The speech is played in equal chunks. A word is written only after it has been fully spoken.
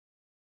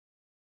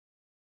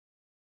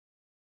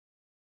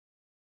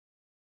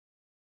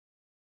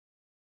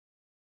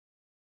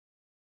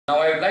Now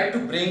I would like to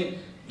bring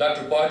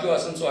Dr. Kwadwo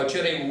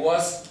Asenso-Okyere, who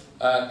was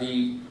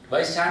the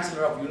Vice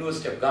Chancellor of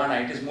University of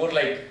Ghana. It is more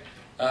like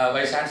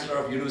Vice Chancellor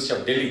of University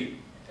of Delhi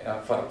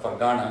for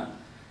Ghana.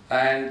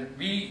 And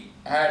we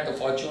had the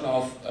fortune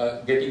of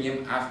getting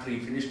him after he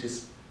finished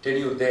his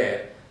tenure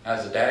there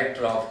as the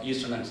Director of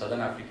Eastern and Southern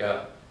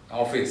Africa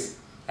Office.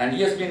 And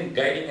he has been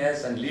guiding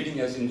us and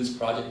leading us in this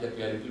project that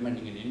we are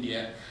implementing in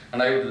India.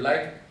 And I would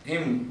like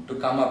him to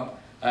come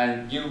up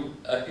and give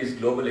his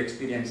global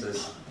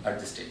experiences at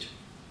this stage.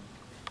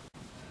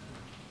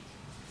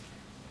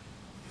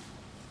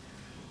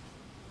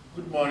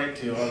 Good morning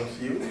to all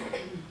of you.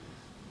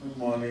 Good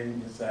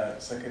morning,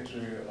 Mr.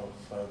 Secretary of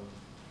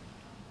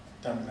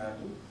Tamil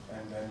Nadu,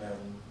 and then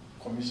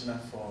Commissioner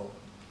for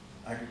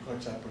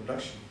Agriculture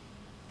Production.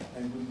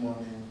 And good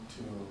morning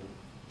to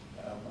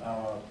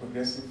our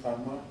progressive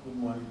farmer. Good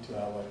morning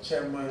to our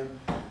chairman.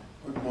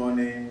 Good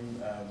morning,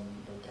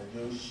 Dr.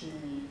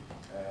 Joshi,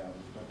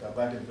 Dr.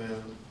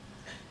 Badeville,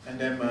 and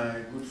then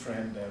my good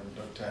friend,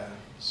 Dr.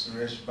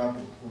 Suresh Babu,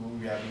 who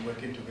we have been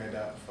working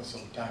together for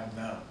some time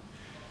now.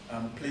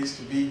 I'm pleased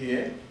to be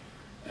here,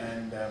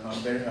 and I'm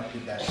very happy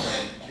that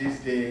this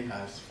day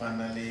has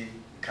finally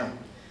come.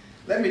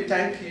 Let me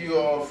thank you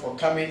all for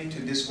coming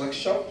to this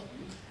workshop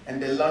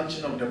and the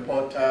launching of the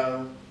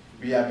portal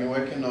we have been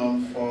working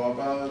on for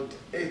about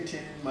 18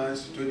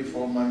 months to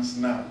 24 months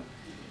now.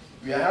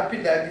 We are happy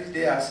that this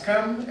day has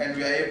come and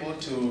we are able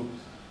to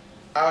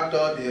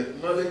outdoor the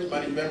knowledge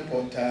management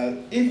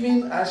portal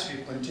even as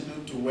we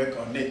continue to work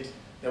on it.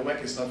 The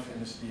work is not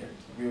finished yet.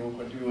 We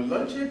will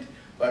launch it,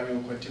 but we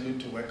will continue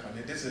to work on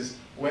it. This is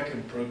work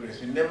in progress.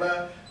 We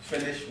never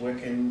finish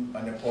working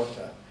on a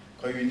portal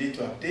because we need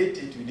to update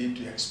it, we need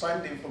to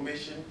expand the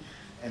information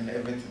and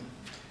everything.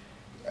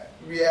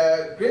 We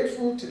are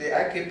grateful to the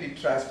IKP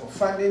Trust for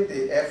funding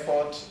the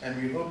effort, and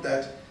we hope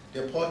that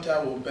the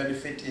portal will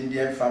benefit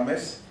Indian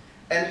farmers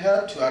and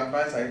help to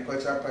advance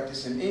agricultural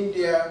practice in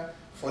India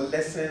for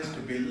lessons to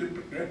be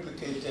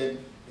replicated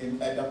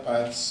in other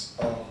parts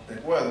of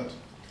the world.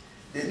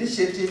 The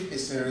initiative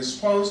is in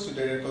response to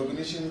the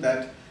recognition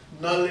that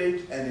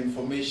knowledge and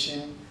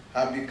information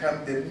have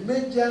become the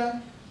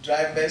major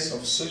drivers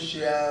of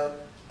social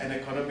and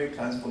economic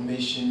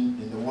transformation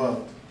in the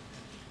world.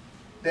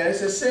 There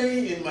is a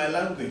saying in my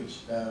language,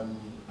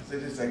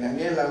 it is a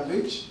Ghanaian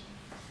language,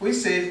 which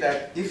says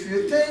that if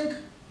you think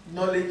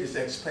knowledge is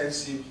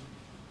expensive,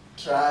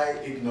 try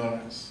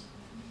ignorance.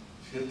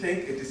 If you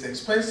think it is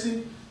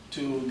expensive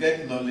to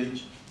get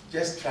knowledge,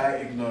 just try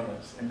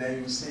ignorance, and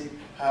then you see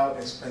how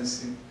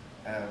expensive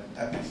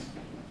that is.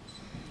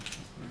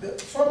 The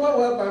former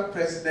World Bank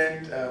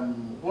President,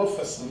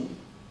 Wolferson,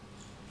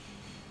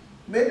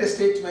 made a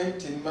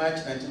statement in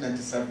March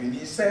 1997.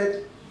 He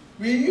said,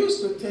 "We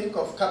used to think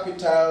of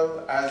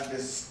capital as the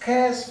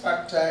scarce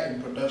factor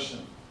in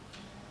production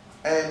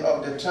and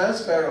of the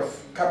transfer of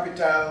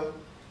capital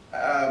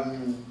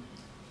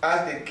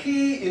as the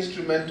key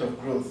instrument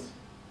of growth.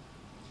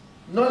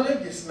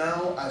 Knowledge is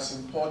now as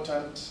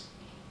important,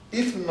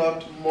 if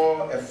not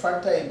more, a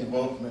factor in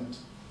development,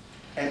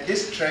 and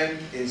this trend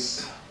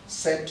is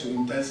set to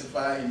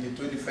intensify in the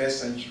 21st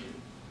century.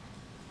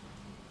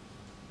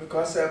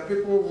 Because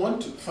people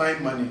want to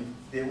find money,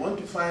 they want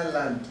to find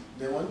land,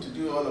 they want to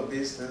do all of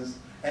these things,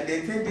 and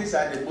they think these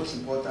are the most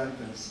important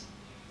things.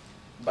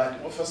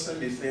 But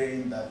Wolferson is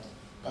saying that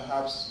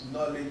perhaps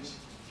knowledge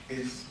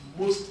is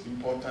most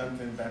important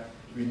thing that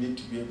we need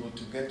to be able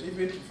to get,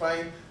 even to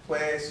find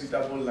where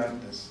suitable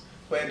land is,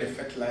 where the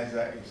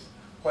fertilizer is,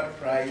 what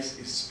price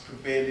is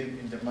prevailing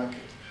in the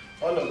market.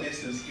 All of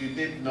this is, you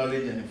need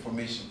knowledge and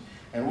information.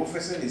 And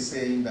Wolferson is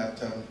saying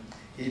that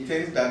he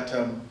thinks that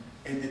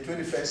in the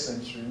 21st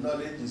century,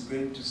 knowledge is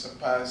going to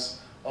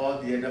surpass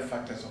all the other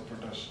factors of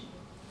production.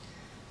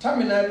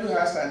 Tamil Nadu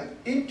has an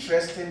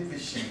interesting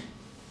vision,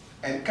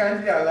 and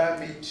kindly allow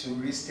me to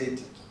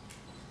restate it.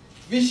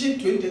 Vision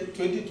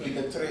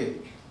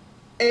 2023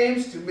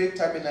 aims to make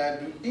Tamil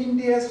Nadu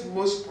India's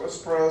most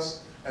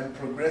prosperous and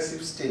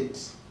progressive state,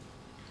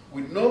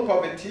 with no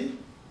poverty,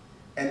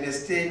 and a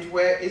state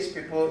where its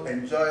people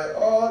enjoy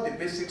all the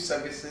basic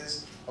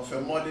services of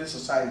a modern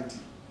society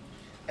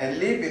and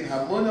live in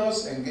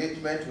harmonious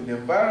engagement with the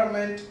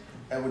environment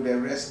and with the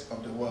rest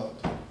of the world.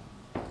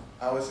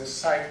 I was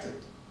excited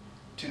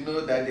to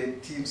know that the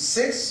Team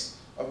 6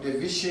 of the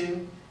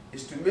vision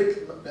is to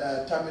make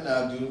Tamil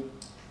Nadu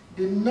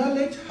the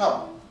knowledge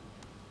hub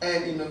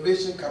and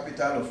innovation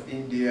capital of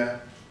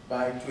India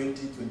by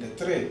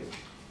 2023.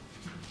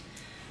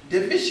 The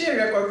vision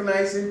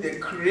recognizing the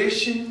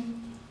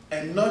creation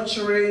and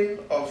nurturing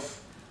of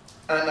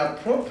an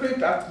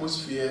appropriate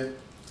atmosphere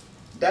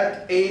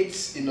that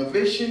aids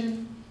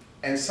innovation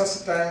and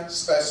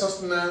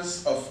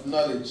sustenance of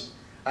knowledge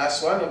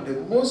as one of the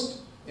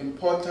most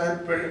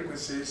important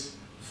prerequisites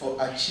for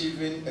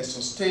achieving a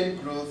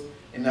sustained growth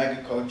in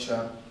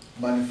agriculture,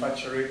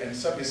 manufacturing, and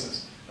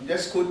services. I'm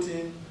just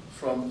quoting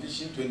from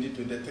Vision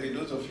 2023.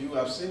 Those of you who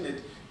have seen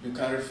it, you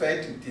can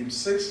refer to Team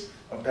 6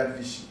 of that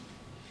vision.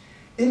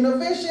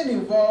 Innovation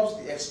involves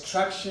the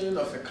extraction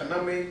of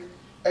economic,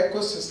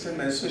 ecosystem,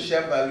 and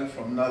social value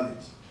from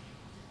knowledge.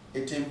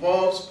 It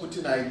involves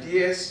putting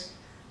ideas,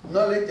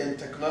 knowledge, and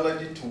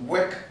technology to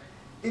work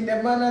in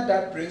a manner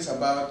that brings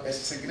about a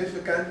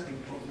significant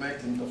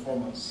improvement in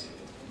performance.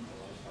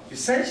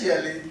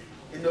 Essentially,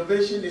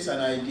 innovation is an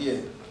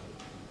idea,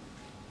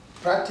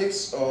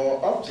 practice,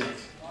 or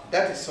object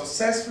that is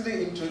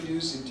successfully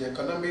introduced into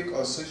economic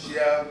or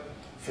social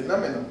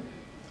phenomenon.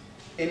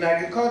 In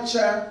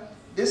agriculture,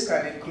 this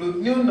can include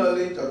new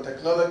knowledge or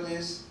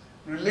technologies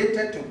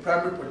related to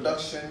primary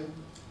production,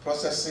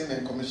 processing,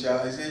 and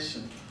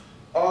commercialization,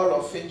 all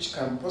of which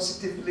can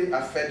positively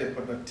affect the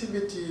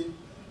productivity,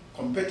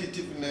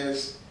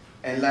 competitiveness,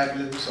 and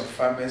livelihoods of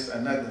farmers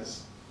and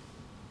others.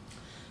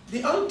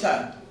 The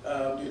UNCTAD,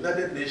 the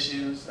United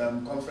Nations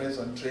Conference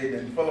on Trade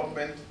and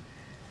Development,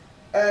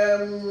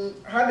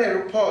 had a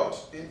report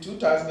in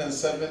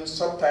 2007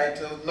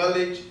 subtitled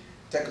Knowledge,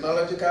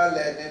 Technological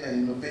Learning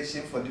and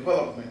Innovation for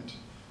Development,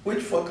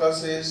 which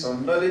focuses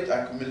on knowledge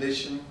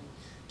accumulation,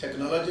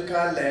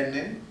 technological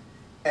learning,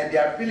 and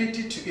the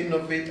ability to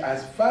innovate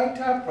as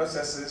vital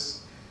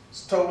processes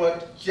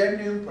toward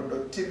genuine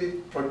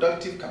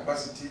productive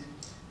capacity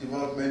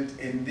development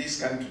in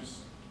these countries.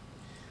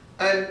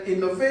 And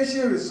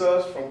innovation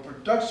results from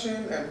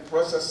production and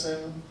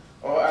processing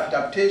or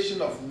adaptation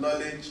of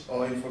knowledge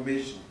or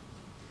information.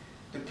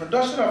 The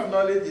production of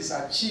knowledge is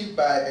achieved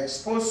by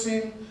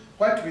exposing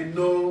what we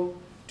know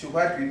to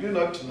what we do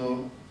not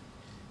know.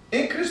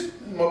 Increased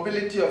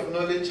mobility of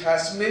knowledge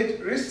has made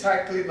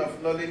recycling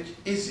of knowledge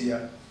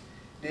easier.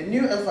 The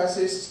new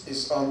emphasis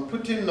is on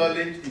putting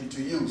knowledge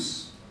into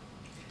use.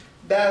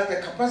 Thus, the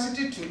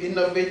capacity to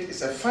innovate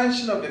is a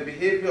function of the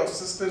behavior of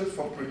systems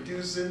for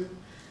producing,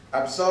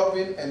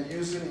 absorbing, and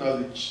using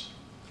knowledge.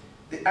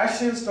 The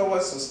actions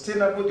towards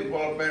sustainable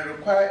development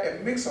require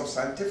a mix of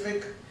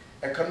scientific,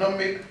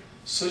 economic,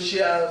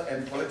 social,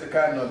 and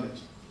political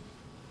knowledge.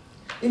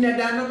 In a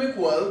dynamic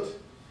world,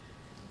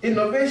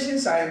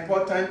 innovations are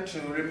important to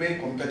remain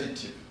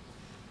competitive,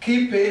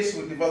 keep pace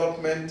with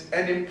development,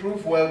 and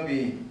improve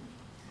well-being.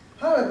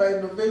 However,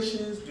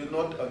 innovations do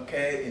not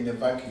occur in a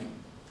vacuum.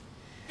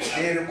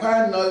 They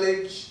require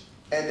knowledge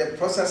and the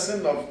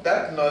processing of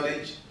that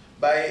knowledge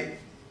by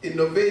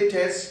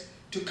innovators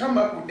to come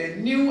up with a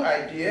new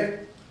idea,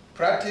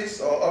 practice,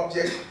 or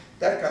object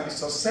that can be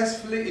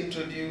successfully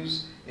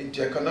introduced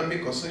into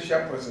economic or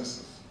social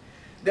processes.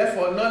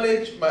 Therefore,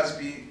 knowledge must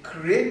be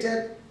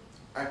created,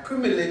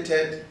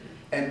 accumulated,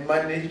 and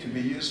managed to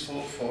be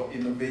useful for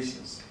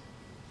innovations.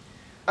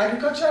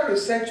 Agricultural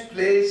research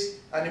plays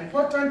an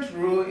important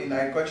role in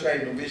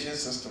agricultural innovation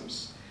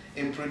systems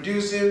in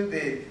producing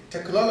the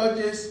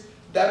technologies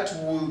that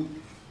will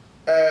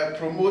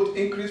promote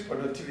increased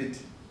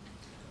productivity.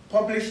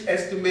 Published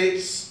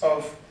estimates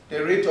of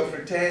the rate of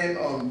return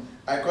on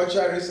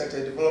agricultural research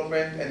and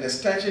development and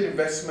extension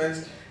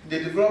investments in the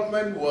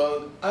development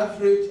world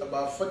average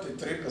about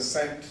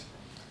 43%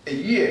 a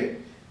year.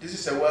 This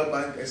is a World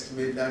Bank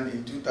estimate done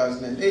in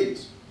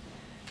 2008.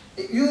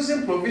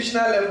 Using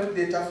provisional level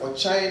data for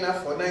China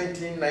for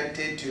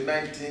 1970 to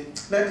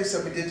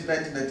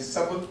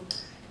 1997,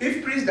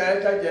 IFPRI's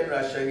Director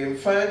General Sheng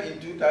Fan in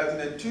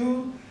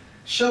 2002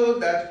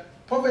 showed that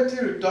poverty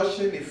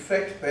reduction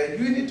effect per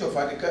unit of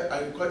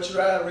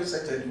agricultural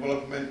research and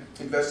development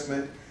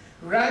investment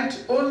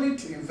ranked only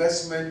to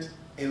investment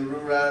in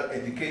rural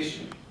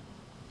education.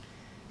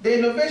 The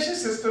innovation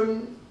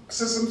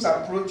systems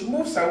approach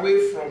moves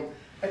away from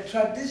a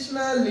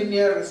traditional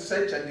linear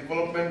research and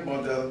development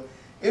model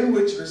in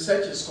which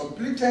research is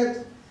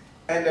completed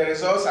and the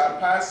results are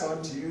passed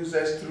on to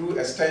users through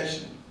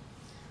extension.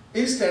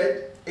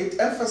 Instead, it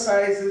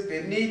emphasizes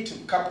the need to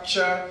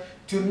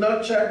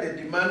nurture the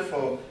demand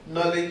for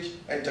knowledge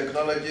and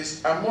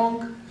technologies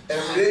among a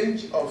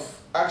range of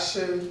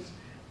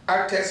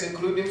actors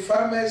including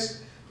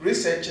farmers,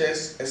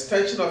 researchers,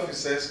 extension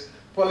officers,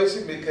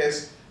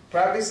 policymakers,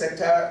 private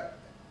sector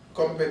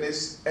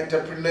companies,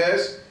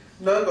 entrepreneurs,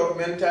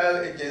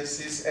 non-governmental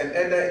agencies, and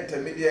other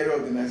intermediary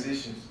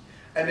organizations,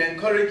 and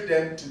encourage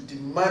them to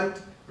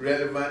demand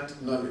relevant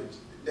knowledge.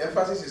 The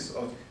emphasis is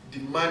on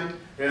demand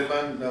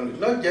relevant knowledge,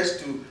 not just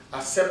to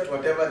accept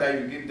whatever that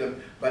you give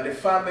them, but the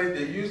farmers,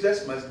 the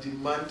users must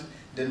demand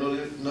the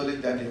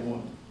knowledge that they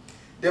want.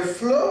 The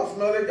flow of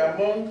knowledge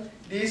among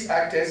these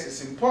actors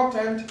is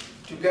important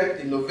to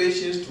get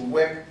innovations to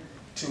work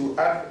to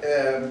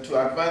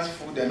advance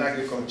food and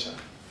agriculture.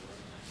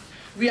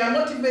 We are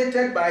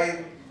motivated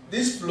by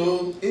this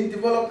flow in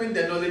developing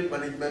the knowledge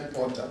management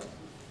portal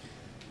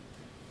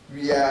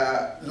we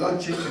are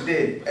launching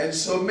today. And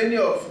so many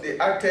of the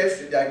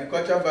actors in the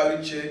agricultural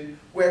value chain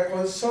were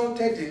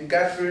consulted in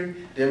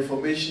gathering the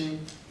information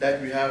that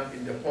we have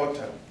in the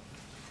portal.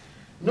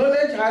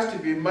 Knowledge has to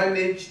be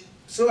managed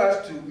so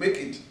as to make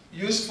it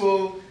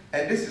useful,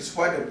 and this is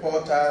what the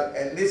portal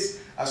and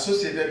its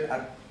associated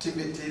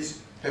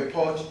activities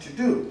purport to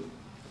do.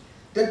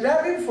 The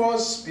driving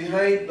force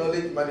behind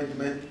knowledge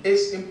management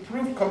is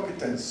improved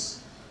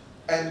competence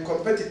and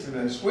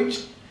competitiveness,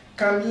 which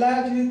come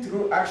largely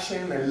through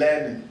action and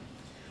learning.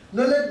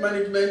 Knowledge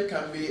management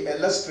can be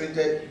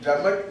illustrated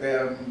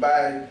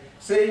by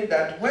saying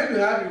that when you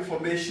have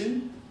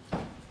information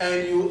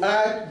and you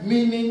add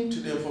meaning to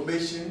the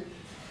information,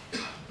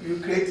 you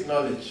create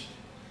knowledge.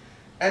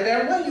 And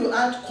then when you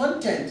add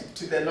content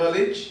to the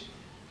knowledge,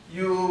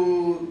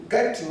 you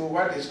get to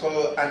what is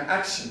called an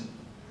action.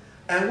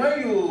 And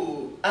when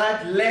you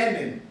add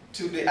learning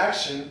to the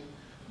action,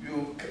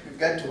 you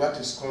get to what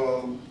is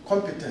called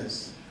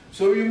competence.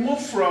 So we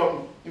move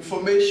from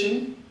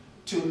information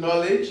to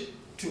knowledge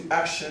to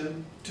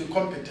action to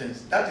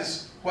competence. That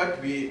is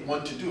what we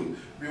want to do.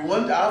 We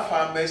want our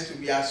farmers to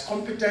be as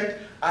competent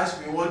as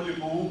we want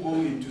people who go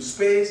into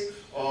space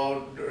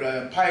or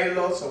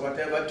pilots or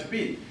whatever to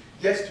be,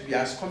 just to be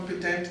as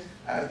competent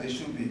as they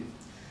should be.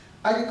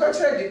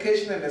 Agricultural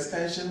education and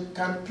extension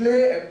can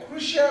play a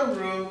crucial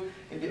role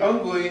in the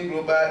ongoing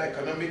global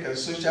economic and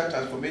social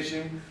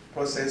transformation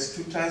process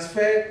to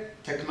transfer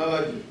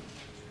technology,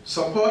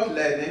 support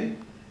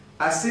learning,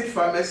 assist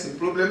farmers in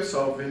problem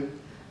solving,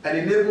 and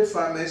enable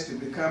farmers to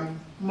become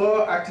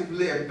more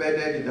actively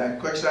embedded in the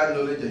agricultural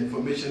knowledge and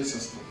information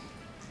system.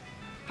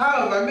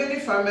 However, many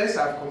farmers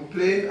have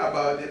complained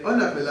about the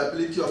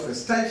unavailability of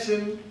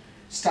extension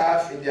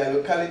staff in their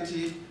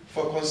locality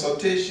for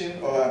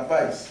consultation or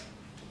advice.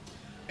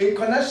 In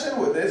connection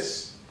with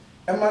this,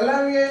 a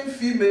Malawian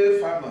female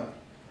farmer,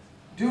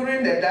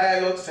 during the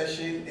dialogue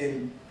session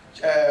in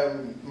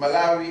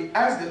Malawi,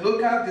 asked the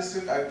local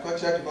district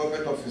agricultural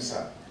development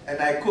officer,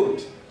 and I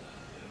quote,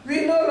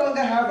 "We no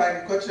longer have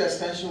agricultural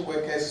extension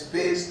workers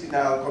based in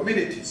our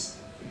communities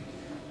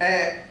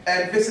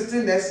and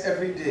visiting us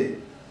every day.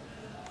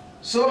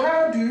 So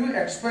how do you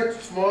expect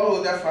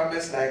smallholder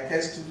farmers like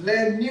us to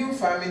learn new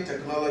farming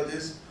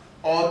technologies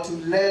or to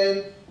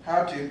learn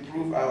how to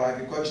improve our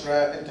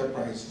agricultural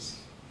enterprises?"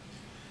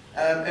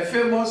 A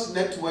famous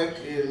network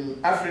in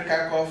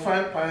Africa called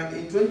FanPan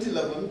in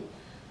 2011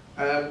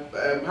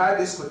 had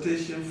this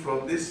quotation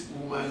from this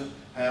woman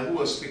who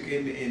was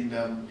speaking in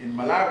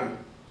Malawi.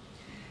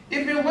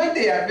 "Even when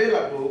they are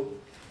available,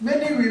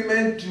 many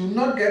women do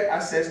not get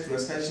access to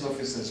extension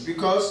officers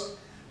because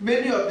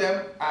many of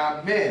them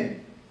are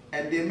men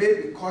and there may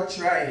be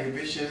cultural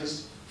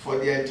inhibitions for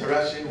their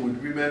interaction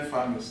with women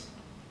farmers.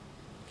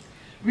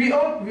 With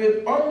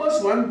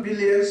almost 1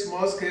 billion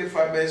small-scale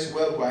farmers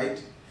worldwide,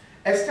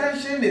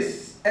 extension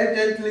is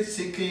urgently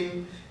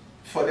seeking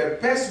for the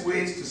best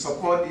ways to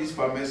support these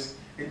farmers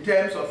in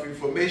terms of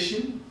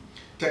information,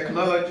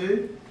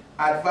 technology,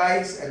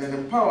 advice, and an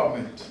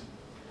empowerment.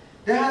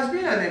 There has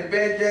been an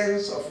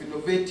emergence of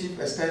innovative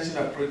extension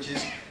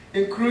approaches,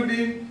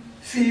 including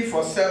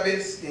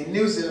fee-for-service in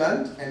New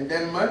Zealand and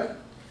Denmark,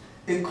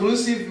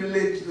 inclusive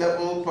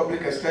village-level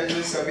public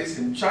extension service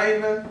in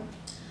China,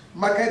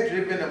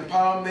 market-driven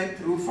empowerment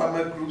through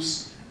farmer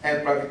groups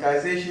and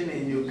privatization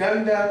in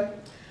Uganda,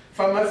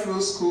 farmer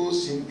field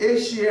schools in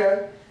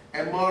Asia,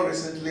 and more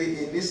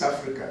recently in East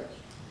Africa,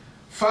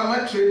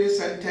 farmer training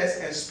centers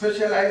and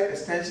specialized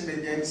extension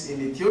agents in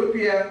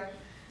Ethiopia,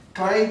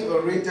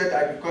 client-oriented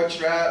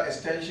agricultural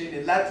extension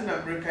in Latin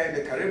America and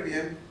the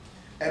Caribbean,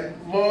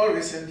 and more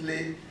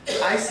recently,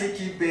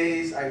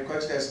 ICT-based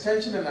agricultural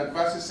extension and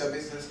advisory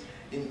services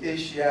in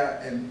Asia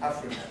and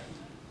Africa.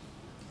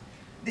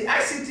 The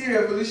ICT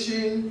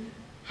revolution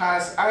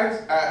has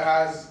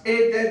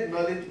aided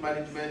knowledge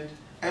management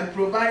and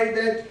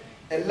provided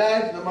a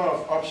large number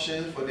of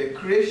options for the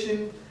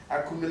creation,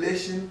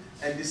 accumulation,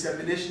 and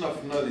dissemination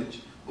of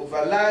knowledge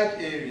over large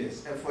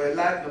areas and for a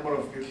large number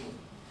of people.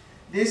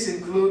 These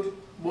include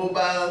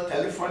mobile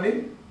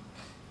telephony,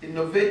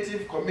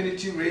 innovative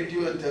community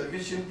radio and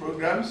television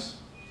programs,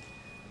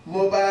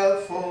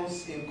 mobile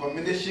phones in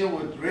combination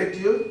with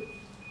radio,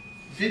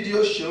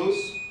 video shows,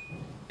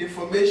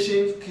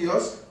 information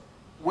kiosks,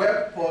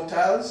 web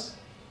portals,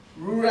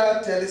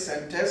 rural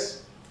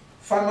telecenters,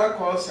 farmer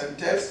call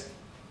centers,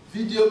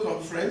 video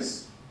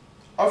conference,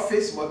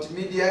 office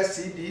multimedia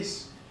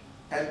CDs,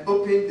 and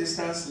open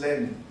distance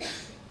learning.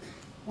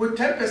 With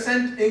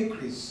 10%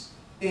 increase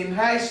in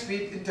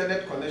high-speed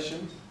internet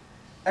connections,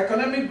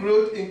 economic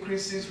growth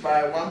increases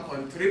by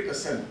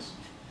 1.3%.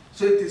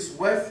 So it is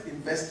worth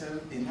investing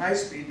in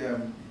high-speed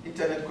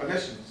internet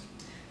connections.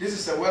 This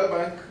is a World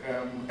Bank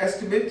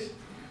estimate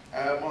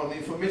on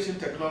information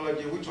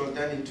technology, which was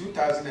done in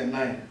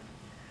 2009.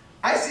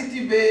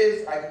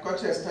 ICT-based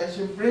agriculture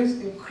extension brings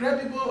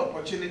incredible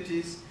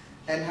opportunities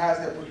and has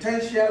the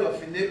potential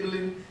of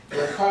enabling the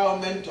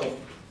empowerment of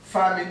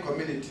farming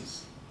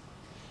communities.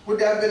 With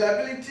the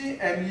availability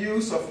and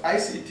use of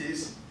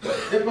ICTs,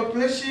 the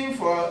proposition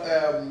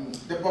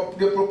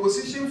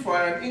for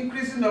an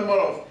increasing number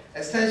of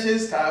extension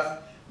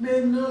staff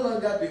may no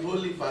longer be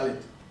wholly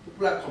valid.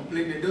 People are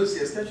complaining they don't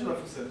see extension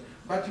officers,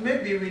 but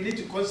maybe we need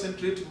to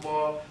concentrate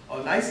more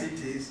on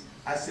ICTs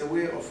as a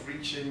way of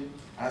reaching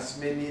as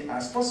many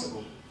as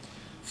possible.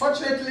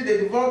 Fortunately, the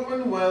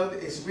developing world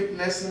is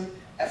witnessing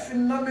a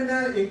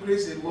phenomenal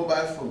increase in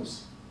mobile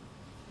phones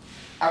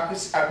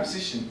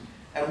acquisition,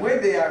 and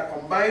when they are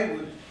combined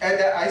with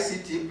other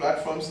ICT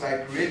platforms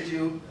like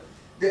radio,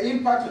 the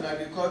impact on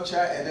agriculture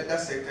and other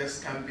sectors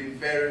can be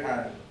very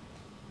high.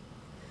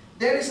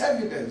 There is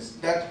evidence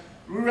that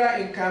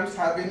rural incomes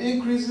have been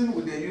increasing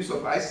with the use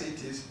of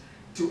ICTs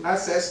to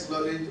access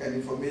knowledge and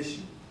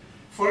information.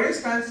 For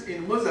instance,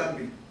 in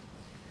Mozambique,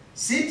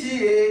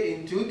 CTA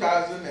in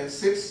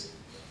 2006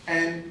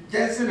 and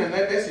Jensen and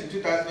others in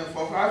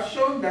 2004 have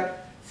shown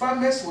that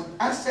farmers with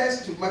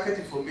access to market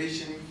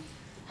information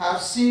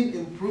have seen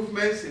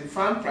improvements in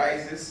farm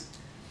prices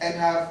and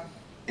have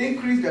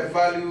increased the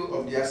value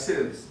of their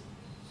sales.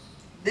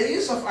 The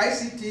use of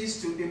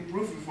ICTs to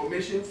improve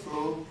information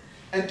flow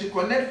and to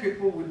connect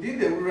people within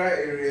the rural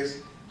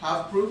areas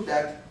have proved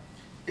that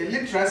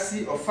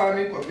illiteracy of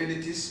farming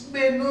communities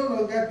may no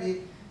longer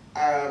be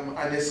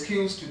an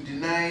excuse to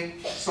deny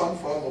some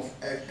form of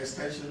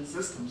extension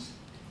systems.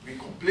 We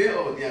complain,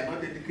 oh, they are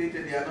not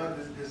educated, they are not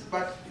this,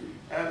 but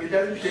it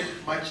doesn't take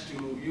much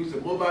to use a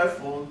mobile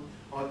phone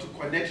or to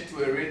connect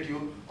to a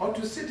radio or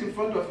to sit in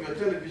front of your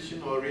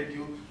television or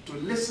radio to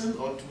listen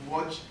or to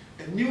watch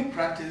a new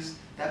practice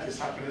that is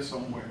happening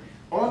somewhere,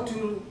 or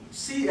to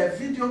see a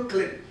video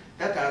clip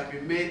that has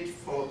been made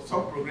for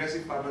some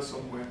progressive farmer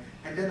somewhere,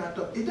 and then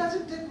adopt. It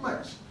doesn't take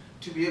much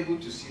to be able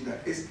to see that.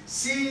 It's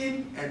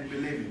seeing and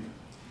believing.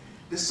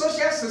 The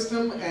social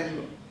system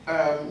and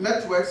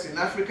networks in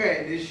Africa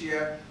and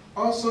Asia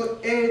also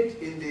aid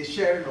in the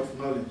sharing of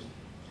knowledge.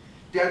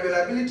 The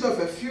availability of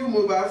a few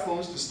mobile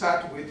phones to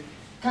start with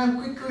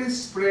can quickly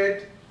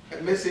spread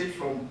a message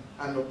from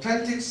an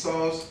authentic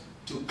source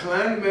to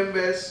clan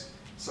members,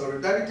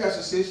 Solidarity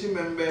Association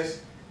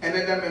members, and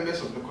other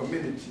members of the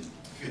community.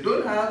 If you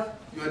don't have,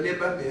 your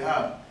neighbor may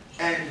have,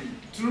 and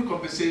through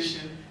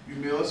conversation, you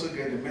may also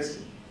get a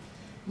message.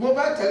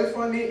 Mobile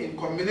telephony in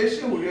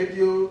combination with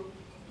radio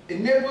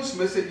enables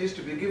messages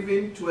to be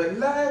given to a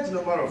large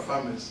number of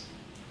farmers.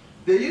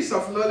 The use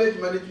of knowledge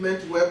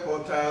management web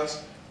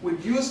portals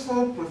with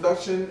useful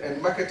production and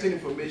marketing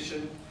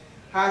information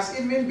has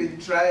even been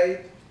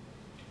tried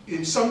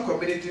in some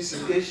communities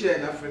in Asia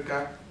and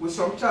Africa with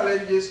some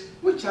challenges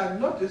which are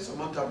not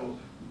insurmountable.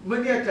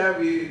 Many a time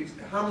we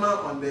hammer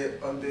on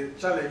the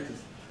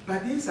challenges,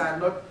 but these are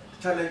not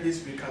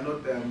challenges we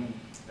cannot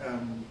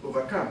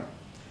overcome.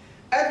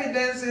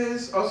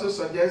 Evidences also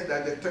suggest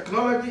that the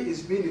technology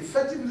is being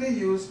effectively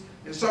used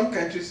in some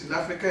countries in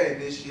Africa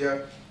and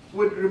Asia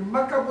with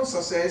remarkable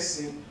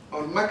success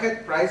on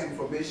market price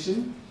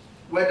information,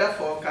 weather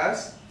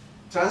forecasts,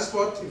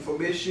 transport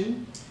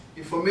information,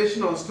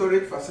 information on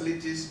storage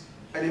facilities,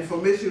 and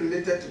information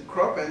related to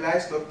crop and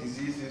livestock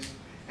diseases,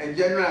 and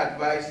general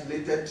advice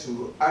related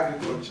to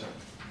agriculture.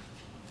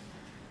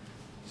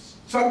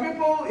 Some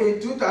people in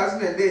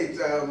 2008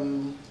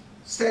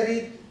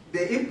 studied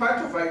the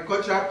impact of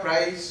agricultural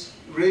price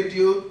on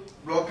radio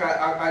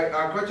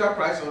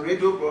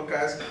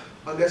broadcasts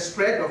on the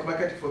spread of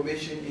market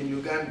information in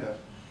Uganda.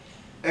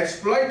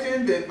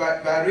 Exploiting the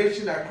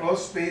variation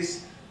across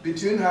space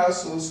between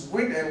households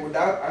with and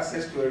without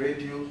access to a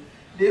radio,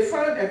 they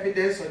found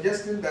evidence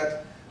suggesting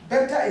that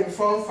better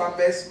informed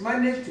farmers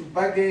managed to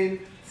bargain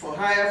for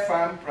higher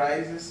farm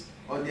prices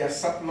on their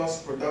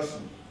surplus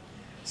production.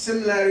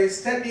 Similarly,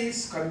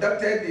 studies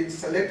conducted in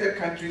selected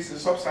countries in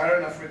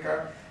sub-Saharan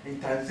Africa, in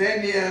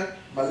Tanzania,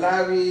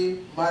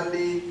 Malawi,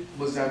 Mali,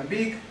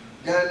 Mozambique,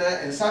 Ghana,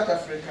 and South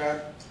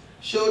Africa,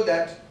 show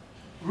that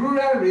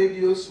rural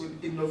radios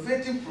with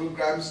innovative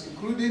programs,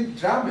 including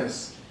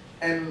dramas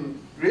and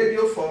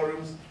radio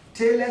forums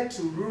tailored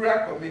to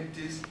rural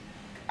communities,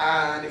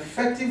 are an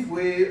effective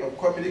way of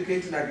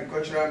communicating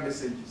agricultural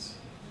messages.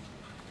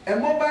 A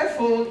mobile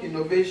phone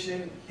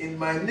innovation in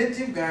my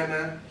native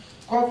Ghana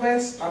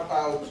covers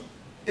about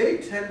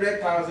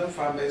 800,000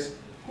 farmers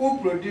who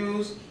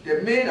produce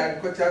the main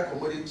agricultural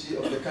commodity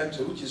of the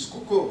country, which is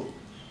cocoa.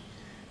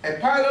 A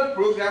pilot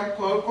program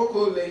called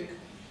Cocoa Link,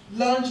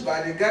 launched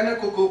by the Ghana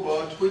Cocoa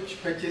Board,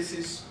 which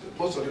purchases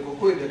most of the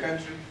cocoa in the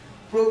country,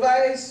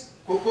 provides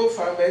cocoa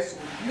farmers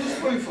with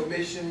useful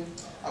information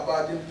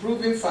about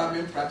improving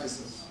farming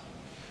practices,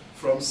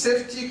 from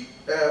safety,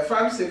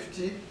 farm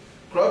safety,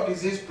 crop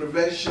disease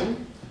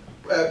prevention,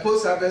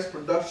 post-harvest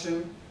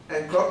production,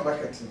 and crop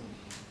marketing.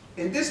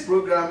 In this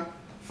program,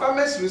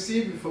 farmers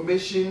receive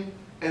information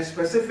and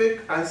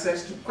specific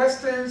answers to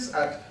questions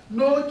at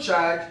no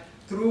charge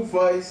through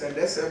voice and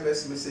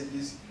SMS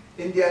messages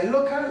in their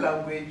local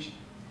language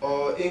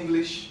or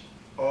English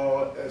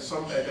or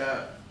some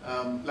other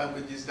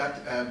languages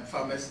that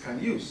farmers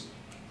can use.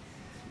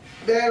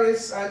 There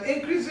is an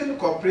increasing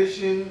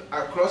cooperation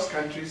across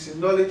countries in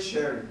knowledge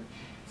sharing.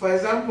 For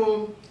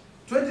example,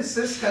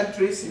 26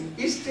 countries in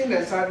Eastern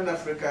and Southern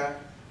Africa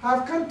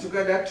have come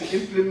together to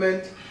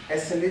implement a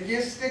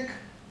synergistic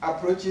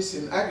approaches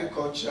in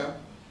agriculture,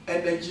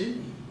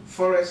 energy,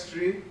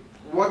 forestry,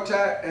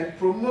 water, and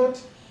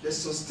promote the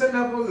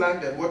sustainable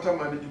land and water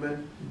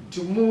management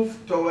to move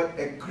toward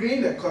a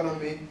green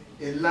economy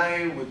in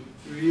line with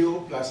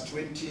Rio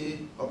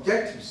 +20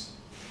 objectives.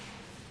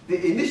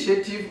 The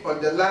initiative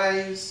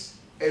underlines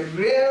a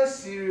real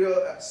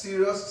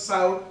serious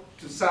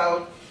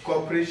South-to-South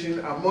cooperation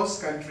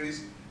amongst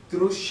countries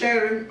through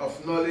sharing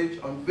of knowledge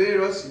on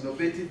various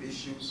innovative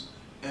issues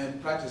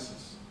and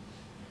practices.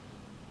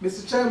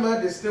 Mr.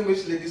 Chairman,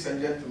 distinguished ladies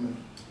and gentlemen,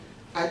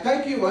 I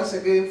thank you once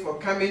again for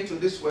coming to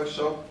this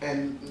workshop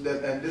and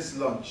this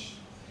launch.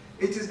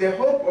 It is the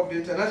hope of the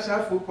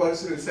International Food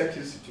Policy Research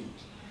Institute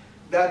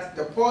that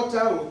the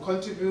portal will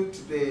contribute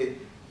to the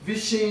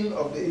vision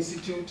of the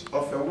Institute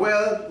of a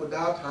world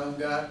without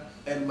hunger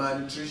and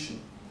malnutrition.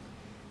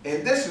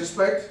 In this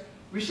respect,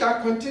 we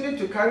shall continue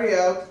to carry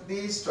out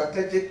these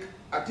strategic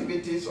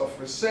activities of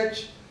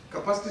research,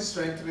 capacity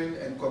strengthening,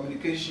 and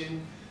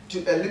communication to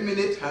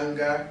eliminate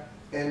hunger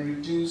and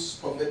reduce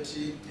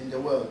poverty in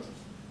the world.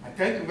 I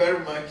thank you very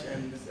much,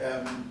 and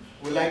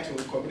we'd like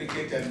to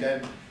communicate and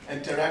then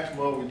interact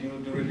more with you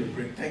during the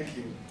break. Thank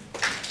you.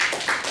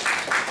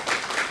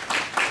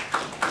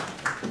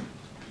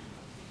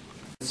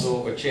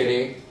 So,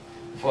 Okyere,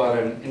 for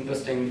an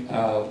interesting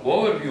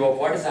overview of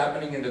what is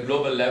happening in the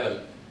global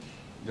level.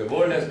 The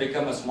world has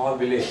become a small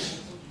village,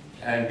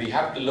 and we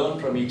have to learn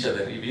from each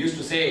other. We used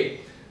to say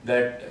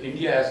that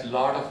India has a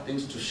lot of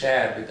things to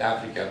share with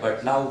Africa,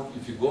 but now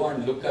if you go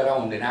and look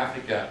around in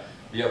Africa,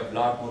 we have a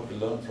lot more to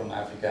learn from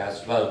Africa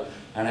as well.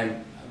 And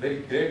I'm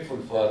very grateful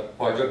for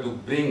Kwadwo to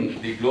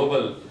bring the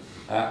global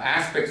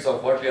aspects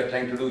of what we are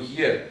trying to do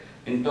here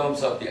in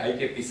terms of the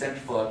IKP Center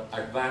for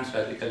Advanced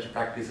Agriculture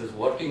Practices,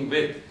 working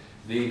with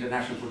the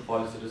International Food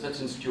Policy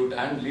Research Institute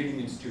and leading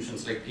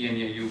institutions like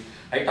TNAU.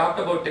 I talked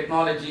about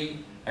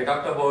technology, I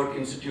talked about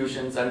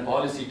institutions and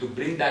policy to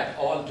bring that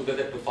all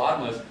together to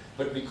farmers,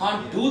 but we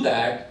can't do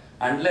that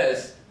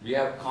unless we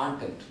have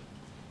content.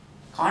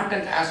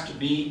 Content has to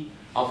be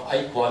of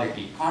high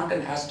quality.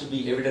 Content has to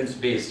be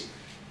evidence-based.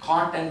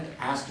 Content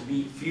has to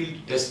be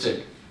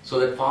field-tested so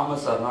that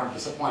farmers are not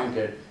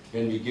disappointed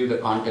when we give the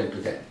content to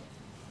them.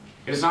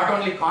 It is not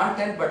only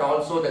content, but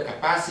also the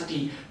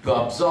capacity to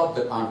absorb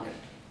the content.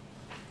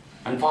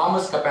 And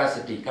farmers'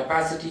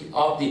 capacity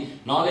of the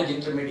knowledge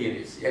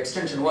intermediaries,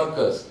 extension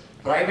workers,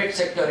 private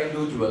sector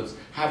individuals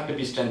have to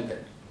be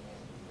strengthened.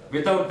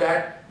 Without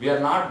that, we are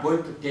not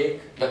going to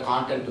take the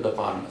content to the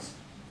farmers.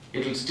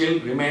 It will still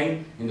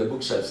remain in the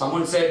bookshelf.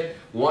 Someone said,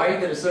 why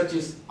the research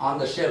is on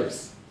the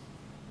shelves?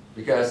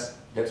 Because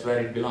that's where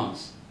it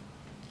belongs.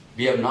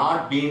 We have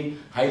not been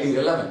highly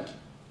relevant.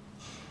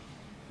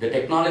 The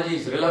technology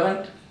is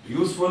relevant,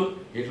 useful,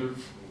 it will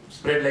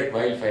spread like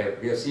wildfire.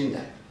 We have seen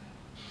that.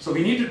 So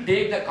we need to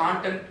take the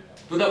content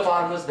to the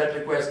farmers. That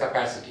requires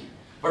capacity,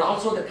 but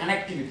also the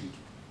connectivity.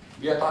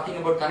 We are talking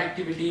about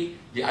connectivity,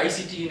 the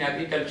ICT in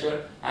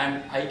agriculture,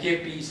 and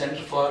IKP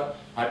Center for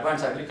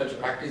Advanced Agriculture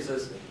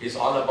Practices is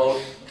all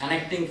about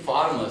connecting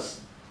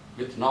farmers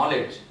with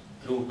knowledge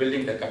through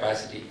building the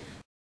capacity.